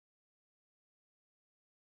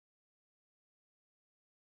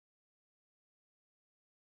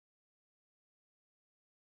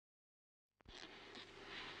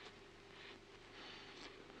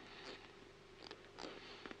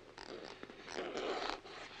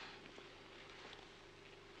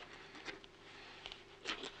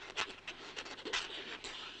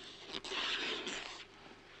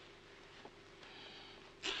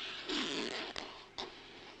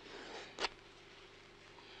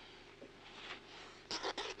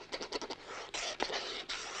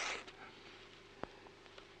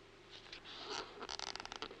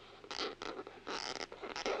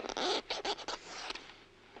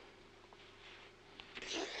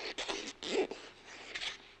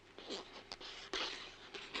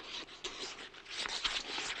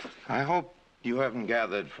I hope you haven't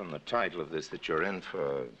gathered from the title of this that you're in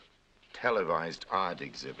for a televised art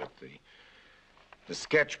exhibit. The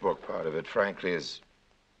sketchbook part of it, frankly, is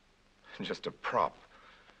just a prop.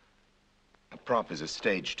 A prop is a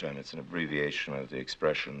stage term. It's an abbreviation of the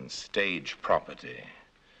expression stage property.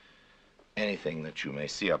 Anything that you may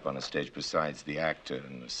see up on a stage besides the actor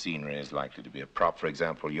and the scenery is likely to be a prop. For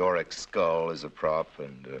example, Yorick's skull is a prop,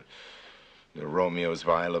 and the Romeo's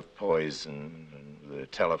vial of poison, and the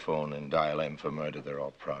telephone and dial M for murder, they're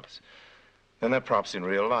all props. Then they're props in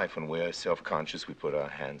real life. When we're self-conscious, we put our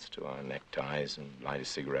hands to our neckties and light a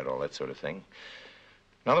cigarette, all that sort of thing.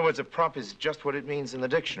 In other words, a prop is just what it means in the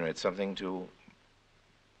dictionary. It's something to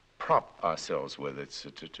prop ourselves with. It's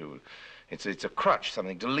a crutch,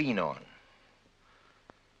 something to lean on.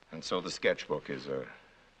 And so the sketchbook is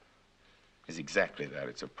exactly that.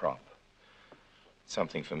 It's a prop. It's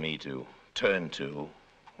something for me to turn to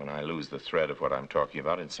when I lose the thread of what I'm talking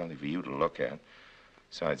about. It's something for you to look at,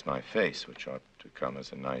 besides my face, which ought to come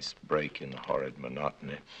as a nice break in the horrid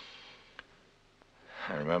monotony.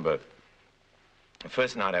 I remember the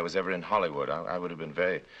first night I was ever in Hollywood. I would have been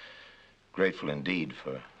very grateful indeed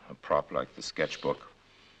for a prop like the sketchbook,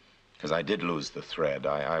 because I did lose the thread.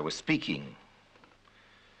 I was speaking.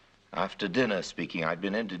 After dinner speaking. I'd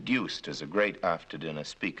been introduced as a great after-dinner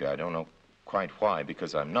speaker. I don't know quite why,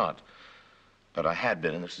 because I'm not. But I had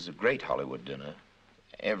been, and this was a great Hollywood dinner.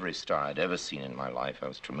 Every star I'd ever seen in my life. I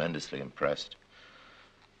was tremendously impressed.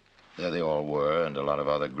 There they all were, and a lot of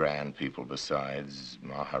other grand people besides,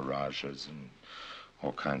 Maharajas and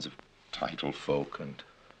all kinds of title folk, and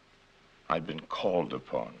I'd been called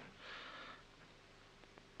upon.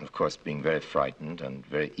 Of course, being very frightened and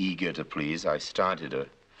very eager to please, I started a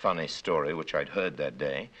funny story which I'd heard that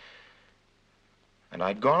day, and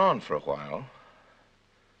I'd gone on for a while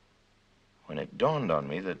when it dawned on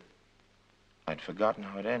me that I'd forgotten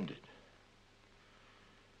how it ended.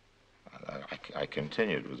 I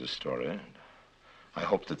continued with the story, and I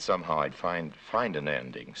hoped that somehow I'd find an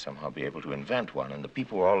ending, somehow be able to invent one, and the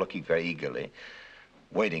people were all looking very eagerly,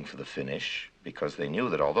 waiting for the finish, because they knew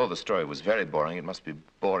that although the story was very boring, it must be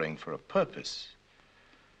boring for a purpose.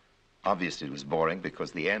 Obviously, it was boring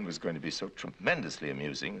because the end was going to be so tremendously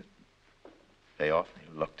amusing. They often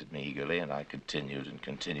looked at me eagerly, and I continued and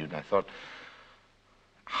continued, and I thought,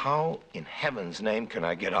 how in heaven's name can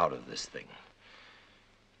I get out of this thing?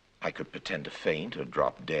 I could pretend to faint or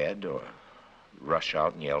drop dead or rush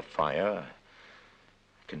out and yell fire.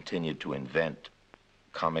 I continued to invent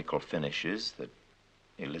comical finishes that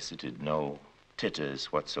elicited no titters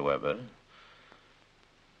whatsoever,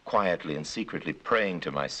 quietly and secretly praying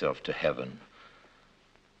to myself to heaven.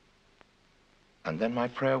 And then my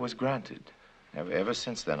prayer was granted. Ever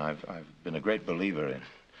since then, I've been a great believer in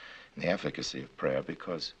the efficacy of prayer,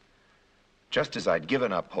 because just as I'd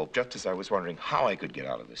given up hope, just as I was wondering how I could get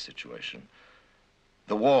out of this situation,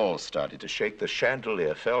 the walls started to shake, the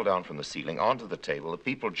chandelier fell down from the ceiling onto the table, the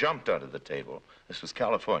people jumped onto the table. This was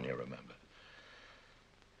California, remember.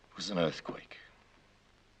 It was an earthquake.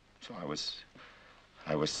 So I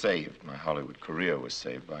was saved. My Hollywood career was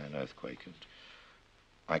saved by an earthquake. And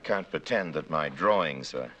I can't pretend that my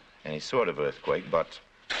drawings are any sort of earthquake, but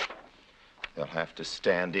they'll have to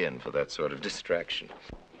stand in for that sort of distraction.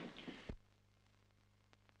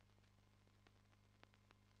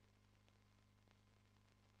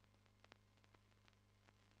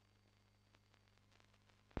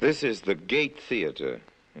 This is the Gate Theatre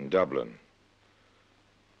in Dublin.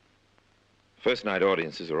 First night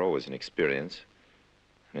audiences are always an experience.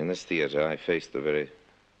 In this theater, I faced the very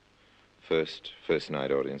first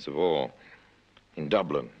night audience of all in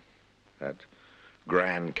Dublin, that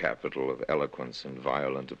grand capital of eloquence and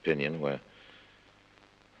violent opinion,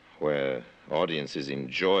 where audiences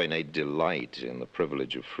enjoy and they delight in the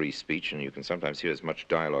privilege of free speech, and you can sometimes hear as much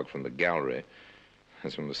dialogue from the gallery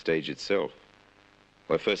as from the stage itself,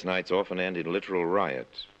 where first nights often end in literal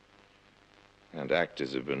riot, and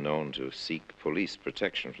actors have been known to seek police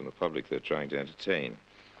protection from the public they're trying to entertain.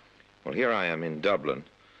 Well, here I am in Dublin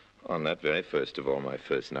on that very first of all my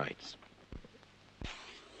first nights.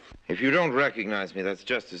 If you don't recognize me, that's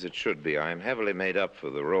just as it should be. I am heavily made up for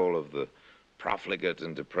the role of the profligate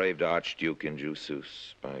and depraved Archduke in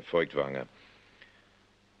Jusus by Feuchtwanger.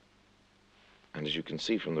 And as you can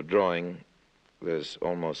see from the drawing, there's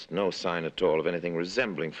almost no sign at all of anything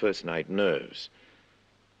resembling first-night nerves.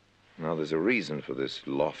 Now, there's a reason for this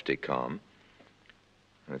lofty calm,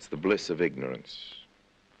 and it's the bliss of ignorance.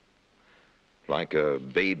 Like a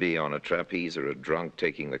baby on a trapeze or a drunk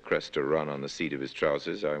taking the Cresta run on the seat of his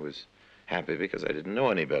trousers, I was happy because I didn't know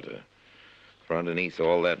any better. For underneath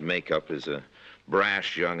all that makeup is a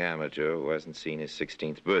brash young amateur who hasn't seen his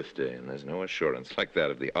 16th birthday, and there's no assurance like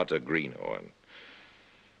that of the utter greenhorn.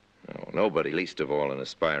 No, nobody, least of all an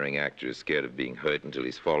aspiring actor, is scared of being hurt until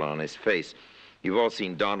he's fallen on his face. You've all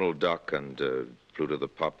seen Donald Duck and Pluto the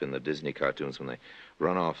Pup in the Disney cartoons when they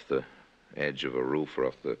run off the edge of a roof or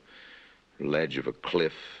off the ledge of a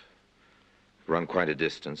cliff, run quite a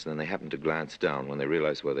distance, and then they happen to glance down. When they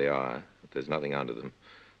realize where they are, that there's nothing under them,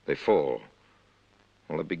 they fall.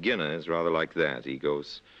 Well, a beginner is rather like that. He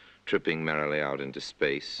goes tripping merrily out into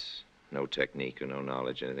space, no technique or no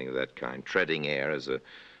knowledge, anything of that kind, treading air as a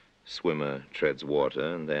swimmer treads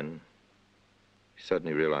water, and then he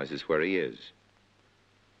suddenly realizes where he is,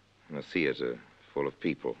 in a theater full of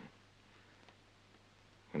people.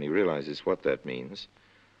 When he realizes what that means,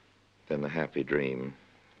 then the happy dream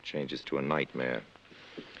changes to a nightmare.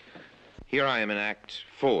 Here I am in Act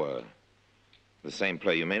 4, the same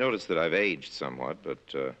play. You may notice that I've aged somewhat,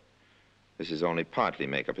 but this is only partly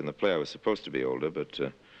makeup. In the play I was supposed to be older, but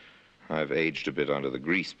I've aged a bit under the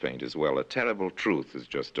grease paint as well. A terrible truth has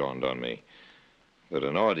just dawned on me, that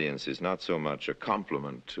an audience is not so much a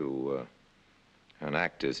compliment to an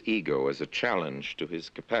actor's ego as a challenge to his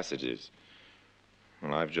capacities.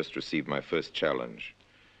 Well, I've just received my first challenge.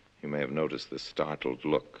 You may have noticed the startled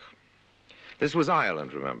look. This was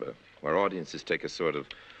Ireland, remember, where audiences take a sort of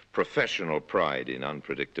professional pride in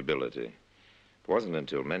unpredictability. It wasn't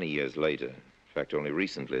until many years later, in fact only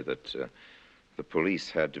recently, that the police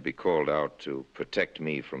had to be called out to protect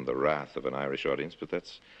me from the wrath of an Irish audience, but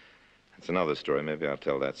that's another story. Maybe I'll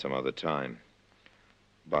tell that some other time.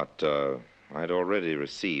 But I'd already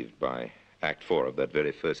received by Act 4 of that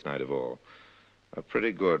very first night of all a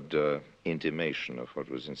pretty good intimation of what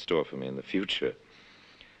was in store for me in the future.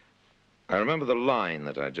 I remember the line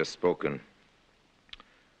that I'd just spoken.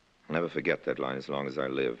 I'll never forget that line as long as I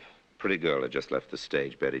live. A pretty girl had just left the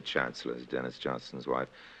stage, Betty Chancellor, Dennis Johnston's wife.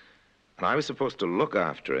 And I was supposed to look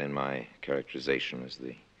after her in my characterization as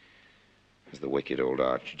the wicked old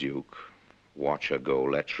Archduke, watch her go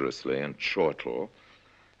lecherously and chortle,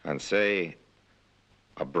 and say,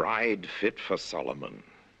 "A bride fit for Solomon.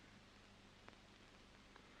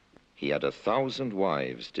 He had 1,000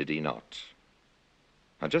 wives, did he not?"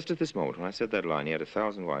 Now, just at this moment, when I said that line, he had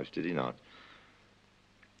 1,000 wives, did he not?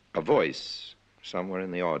 A voice somewhere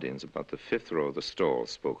in the audience, about the 5th row of the stall,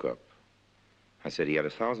 spoke up. I said, "He had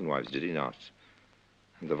 1,000 wives, did he not?"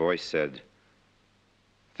 And the voice said,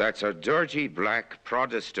 "That's a dirty black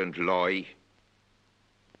Protestant lie."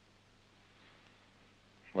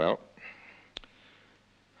 Well,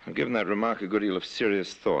 I've given that remark a good deal of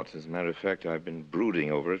serious thought. As a matter of fact, I've been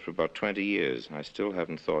brooding over it for about 20 years, and I still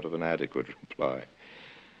haven't thought of an adequate reply.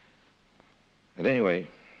 And anyway,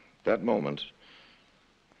 that moment,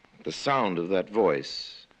 the sound of that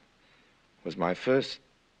voice was my first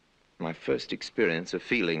experience of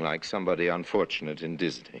feeling like somebody unfortunate in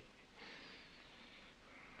Disney.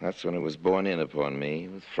 That's when it was borne in upon me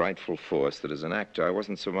with frightful force that as an actor, I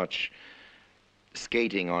wasn't so much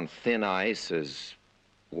skating on thin ice as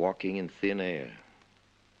walking in thin air.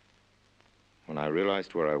 When I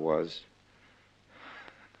realized where I was,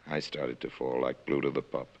 I started to fall like Pluto the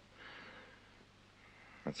Pup.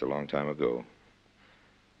 That's a long time ago.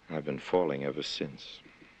 I've been falling ever since.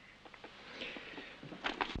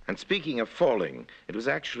 And speaking of falling, it was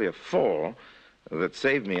actually a fall that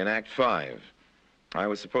saved me in Act 5. I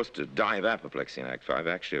was supposed to die of apoplexy in Act 5.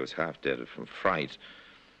 Actually, I was half dead from fright.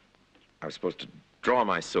 I was supposed to draw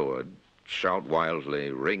my sword, shout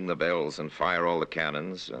wildly, ring the bells, and fire all the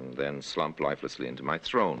cannons, and then slump lifelessly into my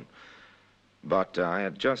throne. But I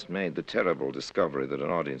had just made the terrible discovery that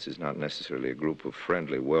an audience is not necessarily a group of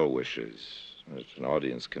friendly well-wishers. That an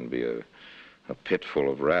audience can be a pit full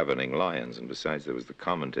of ravening lions, and besides, there was the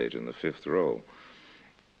commentator in the 5th row.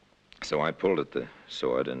 So I pulled at the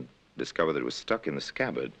sword and discovered that it was stuck in the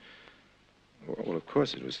scabbard. Well, of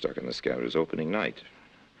course it was stuck in the scabbard. It was opening night.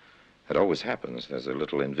 That always happens. There's a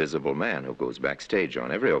little invisible man who goes backstage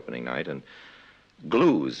on every opening night and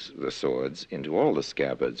glues the swords into all the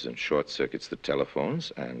scabbards and short-circuits the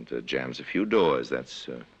telephones and jams a few doors. That's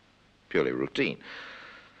purely routine.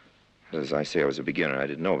 As I say, I was a beginner. I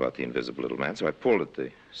didn't know about the invisible little man, so I pulled at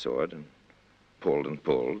the sword and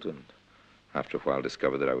pulled, and after a while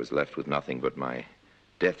discovered that I was left with nothing but my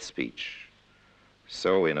death speech.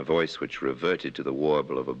 So, in a voice which reverted to the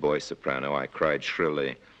warble of a boy soprano, I cried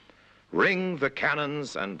shrilly, "Ring the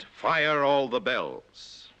cannons and fire all the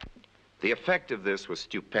bells." The effect of this was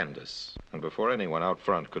stupendous, and before anyone out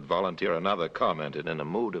front could volunteer another comment, and in a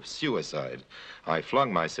mood of suicide, I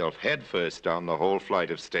flung myself headfirst down the whole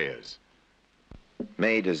flight of stairs.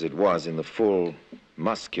 Made as it was in the full,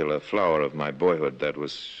 muscular flower of my boyhood, that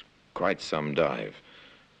was quite some dive.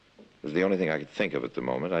 It was the only thing I could think of at the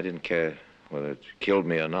moment. I didn't care whether it killed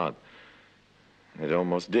me or not. It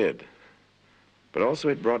almost did. But also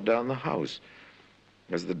it brought down the house.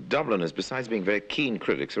 Because the Dubliners, besides being very keen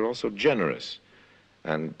critics, are also generous.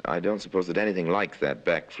 And I don't suppose that anything like that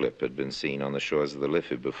backflip had been seen on the shores of the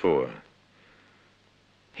Liffey before.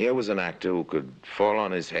 Here was an actor who could fall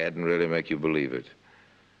on his head and really make you believe it.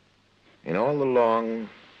 In all the long,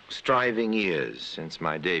 striving years since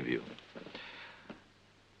my debut,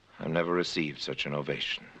 I've never received such an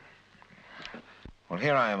ovation. Well,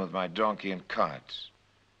 here I am with my donkey and cart.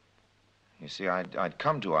 You see, I'd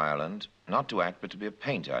come to Ireland, not to act, but to be a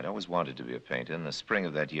painter. I'd always wanted to be a painter. In the spring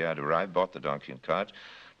of that year, I'd arrived, bought the donkey and cart,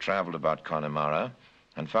 traveled about Connemara,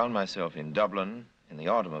 and found myself in Dublin in the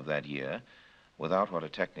autumn of that year without what are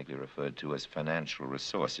technically referred to as financial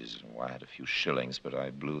resources. Well, I had a few shillings, but I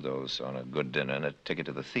blew those on a good dinner and a ticket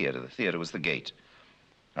to the theater. The theater was the gate.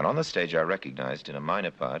 And on the stage, I recognized in a minor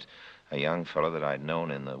part a young fellow that I'd known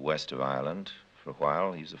in the west of Ireland for a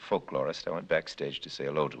while. He was a folklorist. I went backstage to say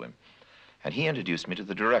hello to him. And he introduced me to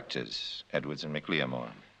the directors, Edwards and McLearmore.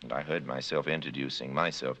 And I heard myself introducing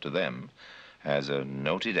myself to them as a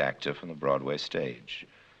noted actor from the Broadway stage.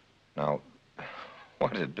 Now,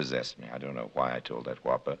 what had possessed me? I don't know why I told that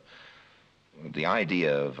whopper. The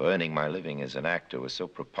idea of earning my living as an actor was so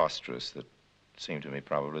preposterous that it seemed to me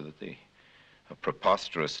probably that a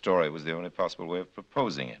preposterous story was the only possible way of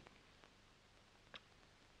proposing it.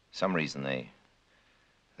 Some reason they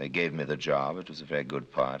gave me the job. It was a very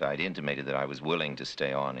good part. I'd intimated that I was willing to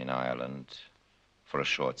stay on in Ireland for a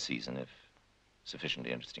short season if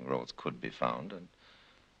sufficiently interesting roles could be found. And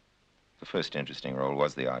the first interesting role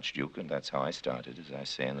was the Archduke, and that's how I started, as I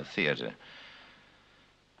say, in the theater.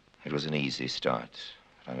 It was an easy start.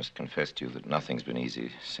 I must confess to you that nothing's been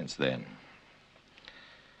easy since then.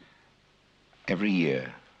 Every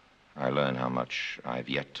year, I learn how much I've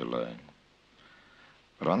yet to learn.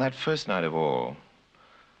 But on that first night of all,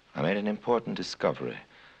 I made an important discovery.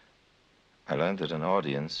 I learned that an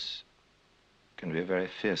audience can be a very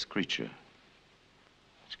fierce creature.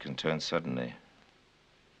 It can turn suddenly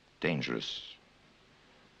dangerous.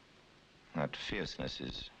 That fierceness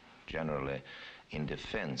is generally in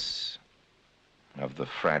defense of the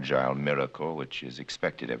fragile miracle which is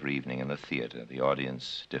expected every evening in the theater. The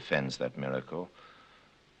audience defends that miracle.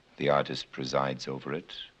 The artist presides over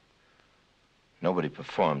it. Nobody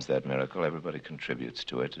performs that miracle. Everybody contributes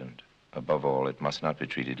to it, and above all, it must not be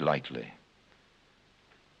treated lightly.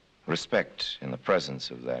 Respect in the presence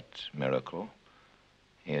of that miracle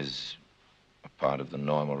is a part of the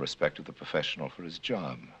normal respect of the professional for his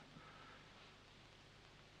job.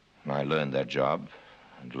 When I learned that job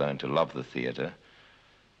and learned to love the theater,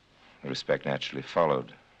 the respect naturally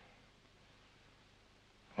followed.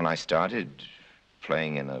 When I started,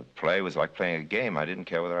 playing in a play was like playing a game. I didn't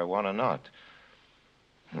care whether I won or not.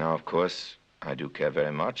 Now, of course, I do care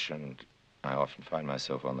very much, and I often find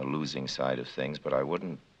myself on the losing side of things, but I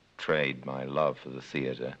wouldn't trade my love for the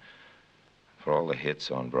theater for all the hits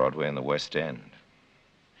on Broadway and the West End.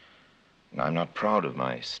 And I'm not proud of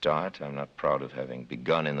my start. I'm not proud of having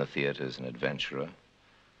begun in the theater as an adventurer.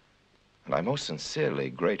 And I'm most sincerely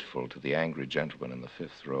grateful to the angry gentleman in the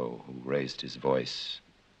fifth row who raised his voice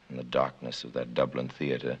in the darkness of that Dublin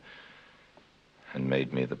theater and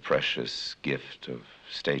made me the precious gift of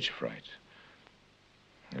stage fright.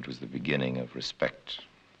 It was the beginning of respect.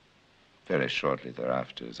 Very shortly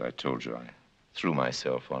thereafter, as I told you, I threw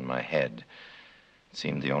myself on my head. It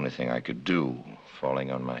seemed the only thing I could do.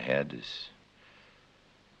 Falling on my head is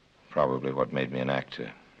probably what made me an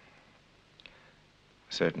actor.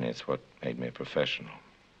 Certainly, it's what made me a professional.